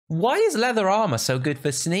Why is leather armor so good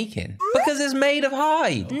for sneaking? Because it's made of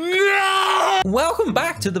hide. No! Welcome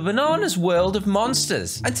back to the Bananas world of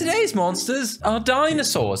monsters. And today's monsters are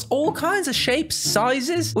dinosaurs. All kinds of shapes,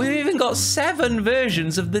 sizes. We've even got 7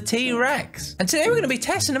 versions of the T-Rex. And today we're going to be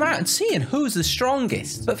testing them out and seeing who's the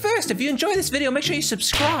strongest. But first, if you enjoy this video, make sure you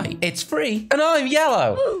subscribe. It's free. And I'm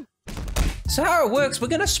yellow. Woo! So how it works, we're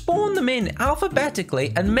going to spawn them in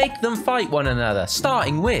alphabetically and make them fight one another,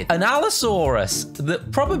 starting with an Allosaurus,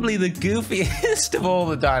 probably the goofiest of all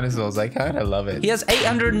the dinosaurs. I kind of love it. He has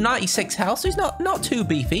 896 health, so he's not too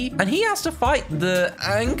beefy. And he has to fight the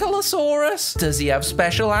Ankylosaurus. Does he have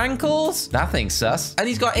special ankles? Nothing sus. And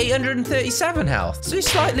he's got 837 health, so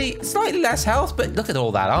he's slightly less health, but look at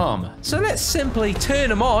all that armor. So let's simply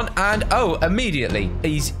turn him on and, oh, immediately,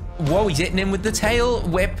 he's hitting him with the tail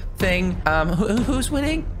whip thing. Who's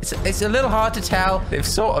winning? It's a little hard to tell. They've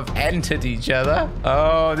sort of entered each other.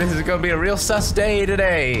 Oh, this is gonna be a real sus day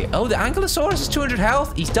today. Oh, the Ankylosaurus has 200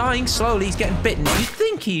 health. He's dying slowly. He's getting bitten. You'd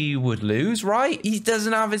think he would lose, right? He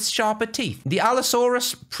doesn't have his sharper teeth. The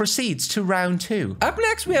Allosaurus proceeds to round 2. Up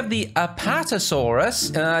next, we have the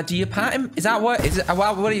Apatosaurus. Do you pat him? Is that what? Is it?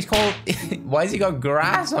 What he's called? Why has he got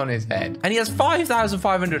grass on his head? And he has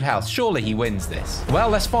 5,500 health. Surely he wins this. Well,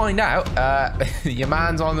 let's find out. Your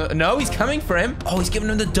man's on the... No, he's coming for him. Oh, he's giving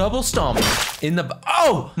him the double stomp.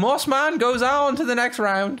 Oh! Mossman goes on to the next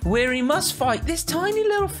round, where he must fight this tiny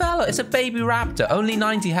little fella. It's a baby raptor, only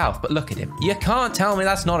 90 health, but look at him. You can't tell me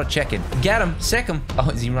that's not a chicken. Get him, sick him. Oh,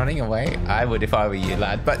 is he running away? I would if I were you,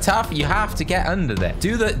 lad. But tough, you have to get under there.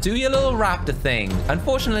 Do your little raptor thing.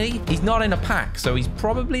 Unfortunately, he's not in a pack, so he's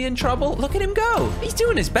probably in trouble. Look at him go. He's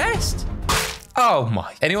doing his best. Oh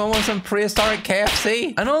my. Anyone want some prehistoric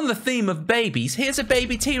KFC? And on the theme of babies, here's a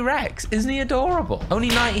baby T-Rex. Isn't he adorable? Only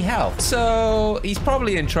 90 health. So he's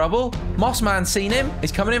probably in trouble. Mossman's seen him.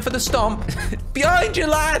 He's coming in for the stomp. Behind you,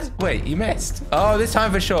 lad. Wait, you missed. Oh, this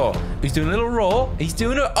time for sure. He's doing a little roar. He's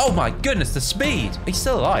doing it. Oh my goodness, the speed. He's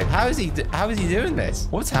still alive. How is he doing this?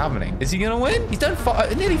 What's happening? Is he gonna win? He's done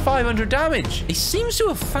nearly 500 damage. He seems to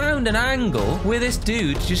have found an angle where this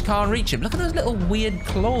dude just can't reach him. Look at those little weird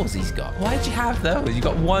claws he's got. Why'd you have those? You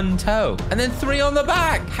got 1 toe and then 3 on the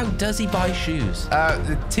back. How does he buy shoes?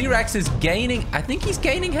 The T-Rex is gaining, I think he's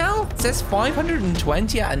gaining health. It says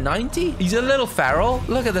 520 out of 90. He's a little feral.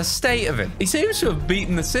 Look at the state of him. He seems to have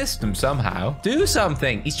beaten the system somehow. Do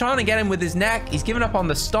something. He's trying to get him with his neck. He's giving up on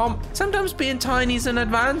the stomp. Sometimes being tiny is an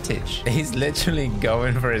advantage. He's literally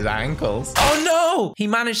going for his ankles. Oh no! He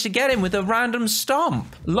managed to get him with a random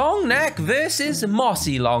stomp. Long neck versus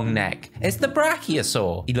mossy long neck. It's the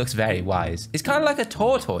Brachiosaur. He looks very wise. It's kind of like a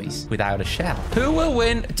tortoise without a shell. Who will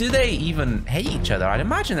win? Do they even hate each other? I'd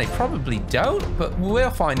imagine they probably don't, but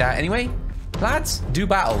we'll find out anyway. Lads, do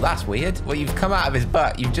battle. That's weird. Well, you've come out of his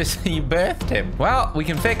butt. You birthed him. Well, we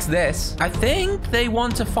can fix this. I think they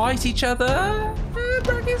want to fight each other.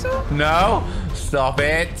 Brachiosaur? No, stop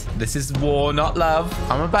it. This is war, not love.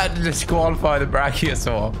 I'm about to disqualify the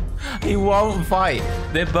Brachiosaur. He won't fight.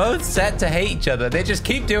 They're both set to hate each other. They just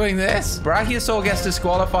keep doing this. Brachiosaur gets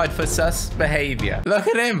disqualified for sus behavior. Look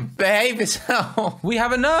at him. Behave yourself. We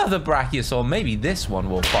have another Brachiosaur. Maybe this one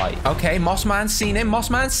will fight. Okay, Mossman's seen him.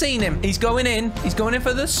 Mossman's seen him. He's going in. He's going in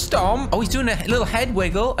for the stomp. Oh, he's doing a little head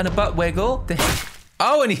wiggle and a butt wiggle.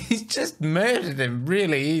 Oh, and he's just murdered him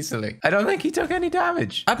really easily. I don't think he took any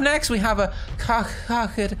damage. Up next, we have a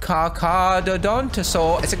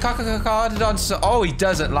Carcharodontosaur. It's a Carcharodontosaur. Oh, he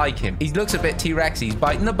doesn't like him. He looks a bit T-Rex. He's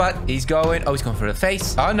biting the butt. He's going. Oh, he's going for the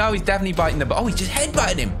face. Oh, no, he's definitely biting the butt. Oh, he's just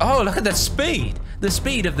headbutting him. Oh, look at the speed. The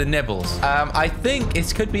speed of the nibbles. I think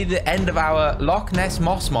it could be the end of our Loch Ness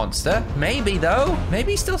Moss monster. Maybe, though.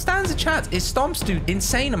 Maybe he still stands a chance. His stomps do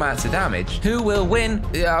insane amounts of damage. Who will win?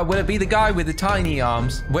 Will it be the guy with the tiny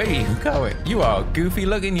arms? Where are you going? You are goofy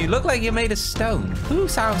looking. You look like you're made of stone. Who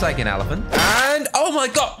sounds like an elephant? And, oh my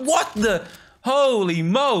God, what the? Holy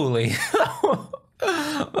moly.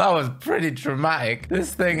 That was pretty dramatic.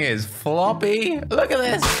 This thing is floppy. Look at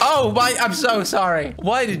this. Oh, I'm so sorry.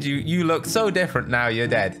 Why did you look so different now you're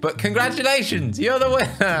dead? But congratulations, you're the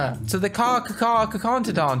winner. So the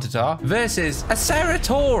Carcharodontosaur versus a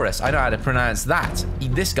Ceratosaurus. I know how to pronounce that.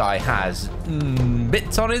 This guy has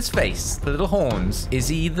bits on his face, the little horns. Is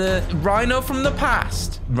he the rhino from the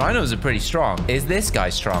past? Rhinos are pretty strong. Is this guy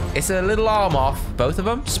strong? It's a little arm off. Both of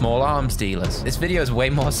them, small arms dealers. This video is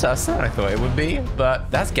way more sus than I thought it would be.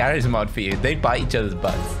 But that's Garry's mod for you. They bite each other's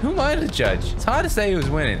butts. Who am I to judge? It's hard to say who's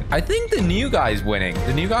winning. I think the new guy's winning.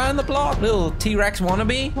 The new guy on the block. Little T-Rex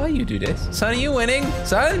wannabe. Why you do this? Son, are you winning?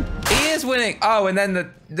 Son? He is winning. Oh, and then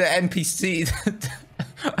the NPC.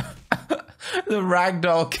 The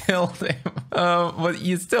ragdoll killed him. Well,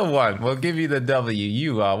 you still won. We'll give you the W.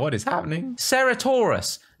 You are. What is happening?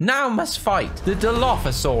 Ceratosaurus now must fight the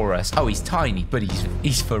Dilophosaurus. Oh, he's tiny, but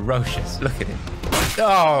he's ferocious. Look at him.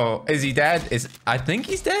 Oh, is he dead? I think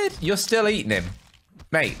he's dead. You're still eating him.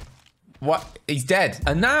 Mate. What? He's dead.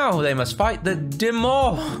 And now they must fight the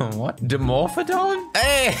Dimorphodon?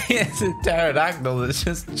 Hey, it's a pterodactyl that's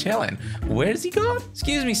just chilling. Where's he gone?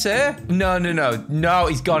 Excuse me, sir. No. No,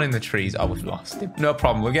 he's gone in the trees. Oh, we've lost him. No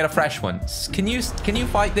problem. We'll get a fresh one. Can you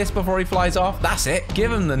fight this before he flies off? That's it.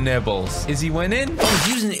 Give him the nibbles. Is he winning? Oh, he's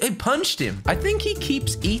using it. He punched him. I think he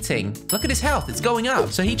keeps eating. Look at his health. It's going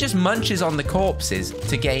up. So he just munches on the corpses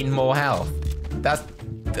to gain more health. That's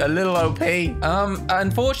a little OP.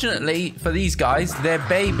 Unfortunately for these guys, their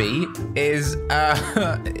baby is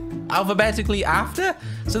alphabetically after,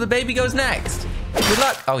 so the baby goes next. Good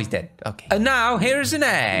luck. Oh, he's dead. Okay. And now here's an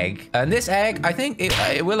egg, and this egg, I think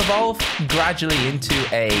it will evolve gradually into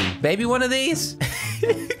a baby one of these.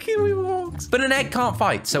 Can we walk? But an egg can't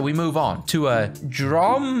fight, so we move on to a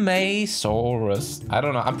Dromaeosaurus. I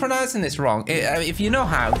don't know. I'm pronouncing this wrong. If you know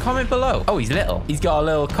how, comment below. Oh, he's little. He's got a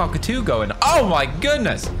little cockatoo going. Oh my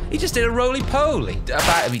goodness. He just did a roly-poly.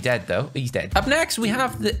 About to be dead, though. He's dead. Up next, we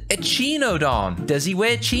have the Echinodon. Does he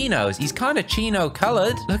wear chinos? He's kind of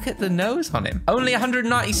chino-colored. Look at the nose on him. Only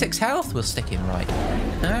 196 health will stick him right.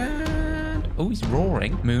 And... oh, he's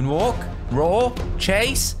roaring. Moonwalk. Roar.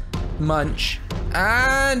 Chase. Munch.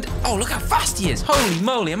 And... oh, look how fast he is. Holy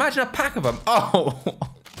moly. Imagine a pack of them. Oh.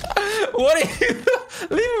 What are you...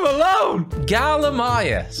 leave him alone.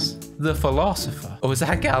 Gallimimus, the philosopher. Or was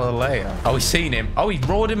that Galileo? Oh, he's seen him. Oh, he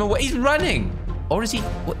roared him away. He's running. Or is he...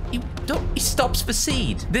 what? He stops for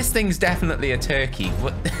seed. This thing's definitely a turkey.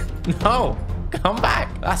 What? No. Come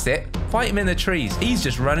back. That's it. Fight him in the trees. He's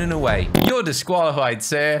just running away. You're disqualified,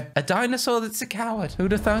 sir. A dinosaur that's a coward.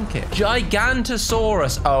 Who'd have thunk it?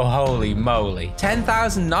 Gigantosaurus. Oh, holy moly.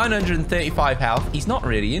 10,935 health. He's not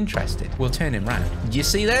really interested. We'll turn him round. You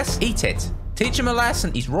see this? Eat it. Teach him a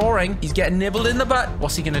lesson. He's roaring. He's getting nibbled in the butt.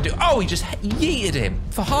 What's he going to do? Oh, he just yeeted him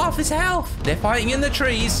for half his health. They're fighting in the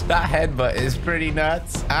trees. That headbutt is pretty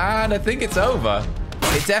nuts. And I think it's over.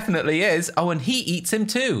 It definitely is. Oh, and he eats him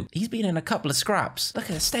too. He's been in a couple of scraps. Look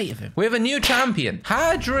at the state of him. We have a new champion.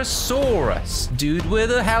 Hadrosaurus. Dude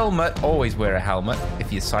with a helmet. Always wear a helmet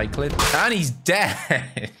if you're cycling. And he's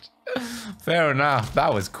dead. Fair enough.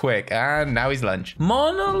 That was quick. And now he's lunch.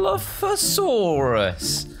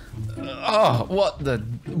 Monolophosaurus. Oh,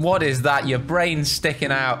 what is that? Your brain's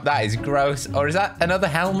sticking out. That is gross. Or is that another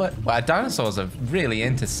helmet? Well, dinosaurs are really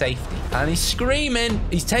into safety. And he's screaming.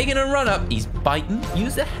 He's taking a run up. He's biting.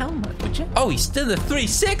 Use the helmet, would you? Oh, he's still a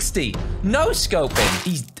 360. No scoping.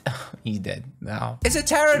 He's dead now. It's a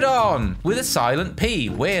pterodon with a silent P.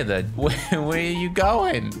 Where are you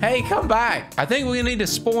going? Hey, come back. I think we need to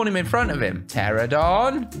spawn him in front of him.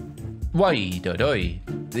 Pterodon. Wait,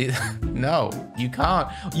 no, you can't.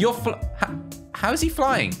 How's he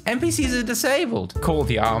flying? NPCs are disabled. Call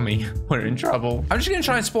the army. We're in trouble. I'm just gonna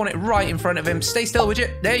try and spawn it right in front of him. Stay still, would you?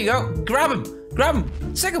 There you go. Grab him. Grab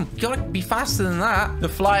him. Sick him. You gotta be faster than that. The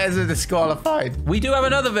flyers are disqualified. We do have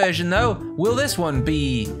another version, though. Will this one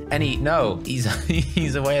be any... no, he's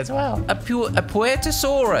away as well. A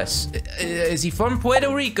Puertosaurus. Is he from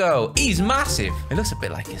Puerto Rico? He's massive. It looks a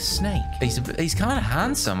bit like a snake. He's kind of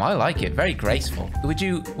handsome. I like it. Very graceful. Would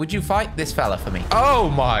you fight this fella for me? Oh,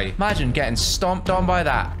 my. Imagine getting stomped on by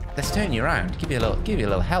that. Let's turn you around. Give you a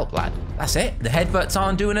little help, lad. That's it. The headbutts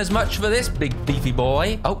aren't doing as much for this big beefy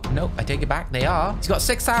boy. Oh, no, I take it back. They are. He's got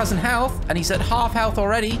 6,000 health, and he's at half health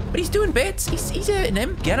already, but he's doing bits. He's hurting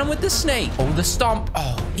him. Get him with the snake. Oh, the stomp.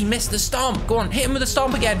 Oh, he missed the stomp. Go on, hit him with the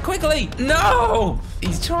stomp again. Quickly. No!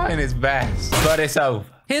 He's trying his best, but it's over.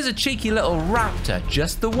 Here's a cheeky little raptor,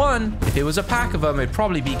 just the one. If it was a pack of them, it'd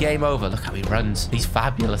probably be game over. Look how he runs. He's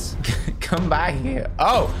fabulous. Come back here.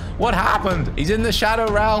 Oh, what happened? He's in the shadow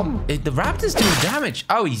realm. The raptor's doing damage.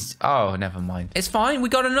 Oh, never mind. It's fine. We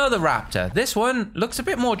got another raptor. This one looks a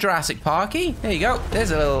bit more Jurassic Parky. There you go.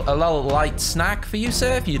 There's a little light snack for you,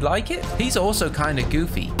 sir, if you'd like it. He's also kind of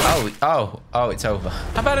goofy. Oh, it's over.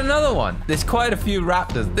 How about another one? There's quite a few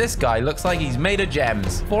raptors. This guy looks like he's made of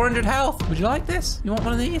gems. 400 health. Would you like this? You want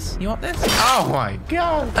one of these? You want this? Oh my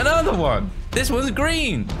god. Another one. This one's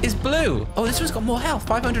green. It's blue. Oh, this one's got more health.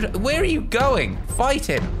 500. Where are you going? Fight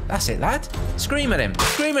him. That's it, lad. Scream at him.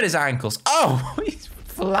 Scream at his ankles. Oh, he's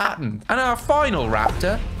flattened. And our final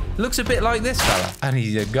raptor looks a bit like this fella. And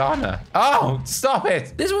he's a goner. Oh, stop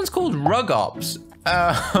it. This one's called Rugops.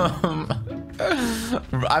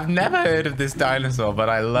 I've never heard of this dinosaur, but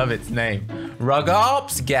I love its name.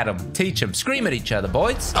 Rugops. Get him. Teach him. Scream at each other,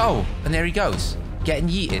 boys. Oh, and there he goes. Getting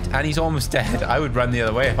yeeted, and he's almost dead. I would run the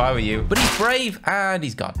other way if I were you. But he's brave, and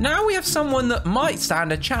he's gone. Now we have someone that might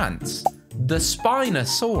stand a chance. The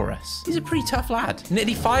Spinosaurus. He's a pretty tough lad.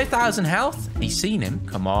 Nearly 5,000 health. He's seen him.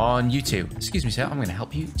 Come on, you two. Excuse me, sir. I'm going to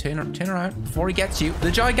help you. Turn around before he gets you. The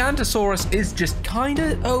Gigantosaurus is just kind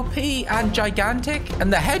of OP and gigantic.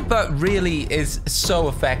 And the headbutt really is so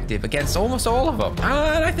effective against almost all of them.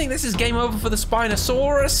 And I think this is game over for the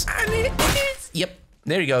Spinosaurus. And it is. Yep.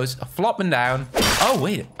 There he goes. Flopping down. Oh,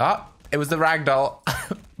 wait. It was the ragdoll.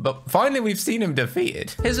 But finally, we've seen him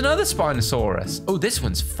defeated. Here's another Spinosaurus. Oh, this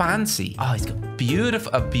one's fancy. Oh, he's got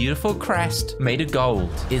a beautiful crest made of gold.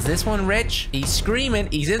 Is this one rich? He's screaming.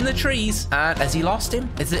 He's in the trees. And has he lost him?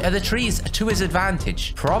 Are the trees to his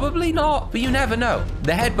advantage? Probably not, but you never know.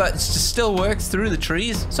 The headbutt still works through the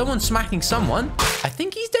trees. Someone's smacking someone. I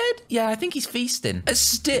think he's dead. Yeah, I think he's feasting. A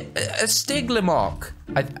Stiglimok.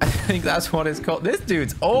 I think that's what it's called. This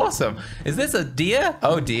dude's awesome. Is this a deer?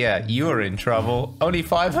 Oh dear, you are in trouble. Only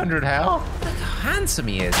 500 health. Look how handsome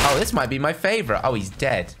he is. Oh, this might be my favorite. Oh, he's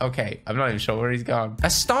dead. Okay, I'm not even sure where he's gone. A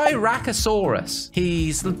Styracosaurus.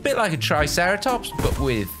 He's a bit like a Triceratops, but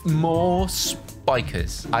with more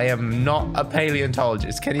spikers. I am not a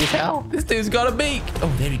paleontologist. Can you tell? This dude's got a beak.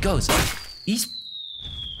 Oh, there he goes. He's...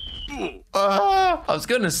 I was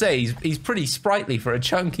gonna say he's pretty sprightly for a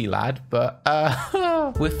chunky lad, but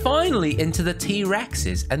we're finally into the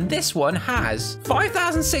T-Rexes, and this one has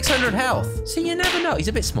 5,600 health. So you never know. He's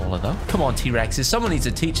a bit smaller though. Come on, T-Rexes. Someone needs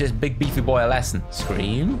to teach this big beefy boy a lesson.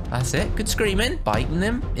 Scream. That's it. Good screaming. Biting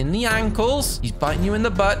them in the ankles. He's biting you in the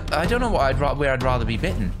butt. I don't know where I'd rather be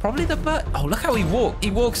bitten. Probably the butt. Oh, look how he walks. He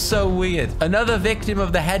walks so weird. Another victim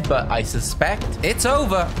of the headbutt, I suspect. It's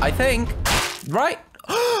over, I think. Right?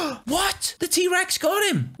 What? The T-Rex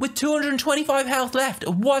got him with 225 health left.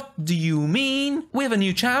 What do you mean? We have a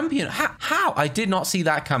new champion. How? I did not see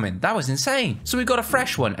that coming. That was insane. So we've got a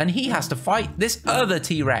fresh one, and he has to fight this other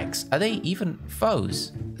T-Rex. Are they even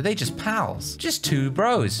foes? Are they just pals? Just two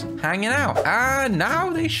bros hanging out. And now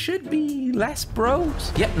they should be less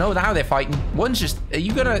bros. Yep, no, now they're fighting. One's just, are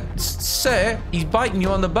you gonna, sir, he's biting you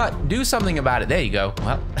on the butt. Do something about it. There you go.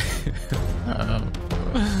 Well,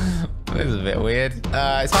 this is a bit weird.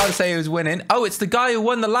 It's hard to say who's winning. Oh, it's the guy who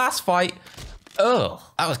won the last fight. Oh,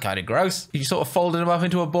 that was kind of gross. You sort of folded him up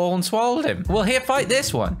into a ball and swallowed him. Well, here, fight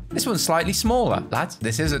this one. This one's slightly smaller. Lads,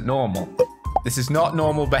 this isn't normal. This is not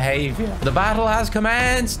normal behavior. The battle has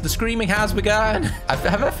commenced. The screaming has begun. I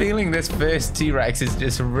have a feeling this first T-Rex is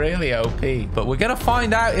just really OP. But we're going to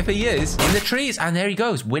find out if he is in the trees. And there he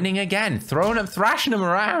goes, winning again. Throwing him, thrashing him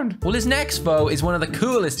around. Well, his next foe is one of the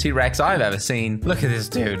coolest T-Rex I've ever seen. Look at this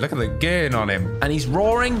dude. Look at the gurn on him. And he's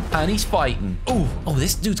roaring and he's fighting. Oh,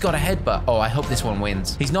 this dude's got a headbutt. Oh, I hope this one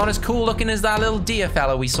wins. He's not as cool looking as that little deer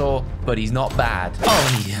fella we saw, but he's not bad.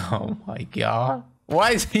 Oh my God.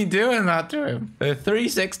 Why is he doing that to him? The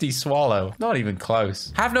 360 swallow. Not even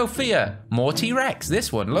close. Have no fear. More T-Rex.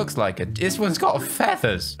 This one looks like it. This one's got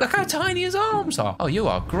feathers. Look how tiny his arms are. Oh, you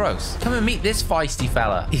are gross. Come and meet this feisty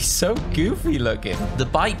fella. He's so goofy looking. The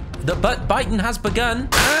butt biting has begun.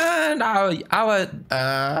 And well,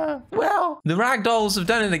 the ragdolls have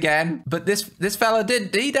done it again. But this fella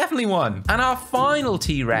he definitely won. And our final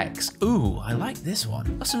T-Rex. Ooh, I like this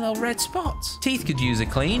one. Got some little red spots. Teeth could use a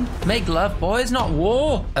clean. Make love, boys, not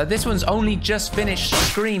war. This one's only just finished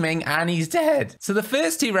screaming and he's dead. So the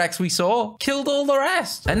first T-Rex we saw killed all the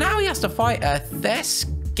rest. And now he has to fight a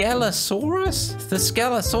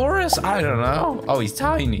Thescelosaurus? I don't know. Oh, he's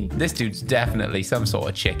tiny. This dude's definitely some sort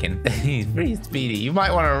of chicken. He's pretty speedy. You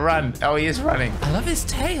might want to run. Oh, he is running. I love his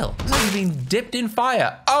tail. Looks like he's been dipped in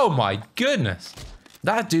fire. Oh my goodness.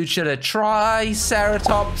 That dude should have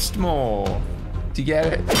triceratopsed more. Do you get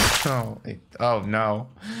it? Oh no.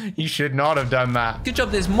 You should not have done that. Good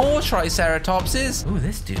job, there's more triceratopses. Ooh,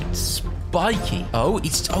 this dude's spiky. Oh, he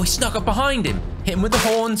snuck up behind him. Hit him with the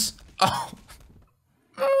horns. Oh.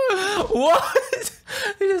 What?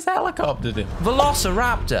 He just helicoptered him.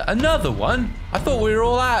 Velociraptor, another one. I thought we were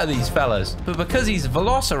all out of these fellas. But because he's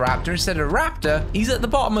Velociraptor instead of Raptor, he's at the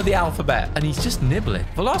bottom of the alphabet. And he's just nibbling.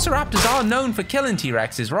 Velociraptors are known for killing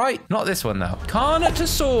T-Rexes, right? Not this one, though.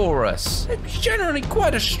 Carnotaurus. It's generally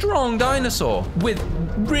quite a strong dinosaur with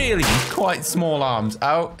really quite small arms.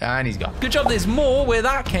 Oh, and he's gone. Good job there's more where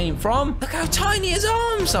that came from. Look how tiny his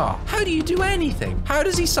arms are. How do you do anything? How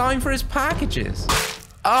does he sign for his packages?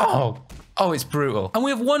 Oh, it's brutal. And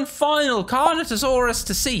we have one final Carnotaurus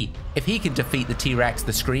to see if he can defeat the T-Rex.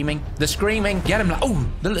 The screaming. Get him. Oh,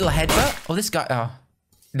 the little headbutt. Oh, this guy. Oh,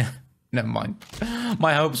 no. Never mind.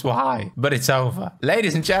 My hopes were high, but it's over.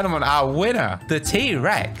 Ladies and gentlemen, our winner, the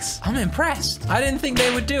T-Rex. I'm impressed. I didn't think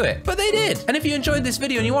they would do it, but they did. And if you enjoyed this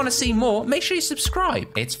video and you want to see more, make sure you subscribe.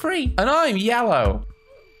 It's free. And I'm Yellow.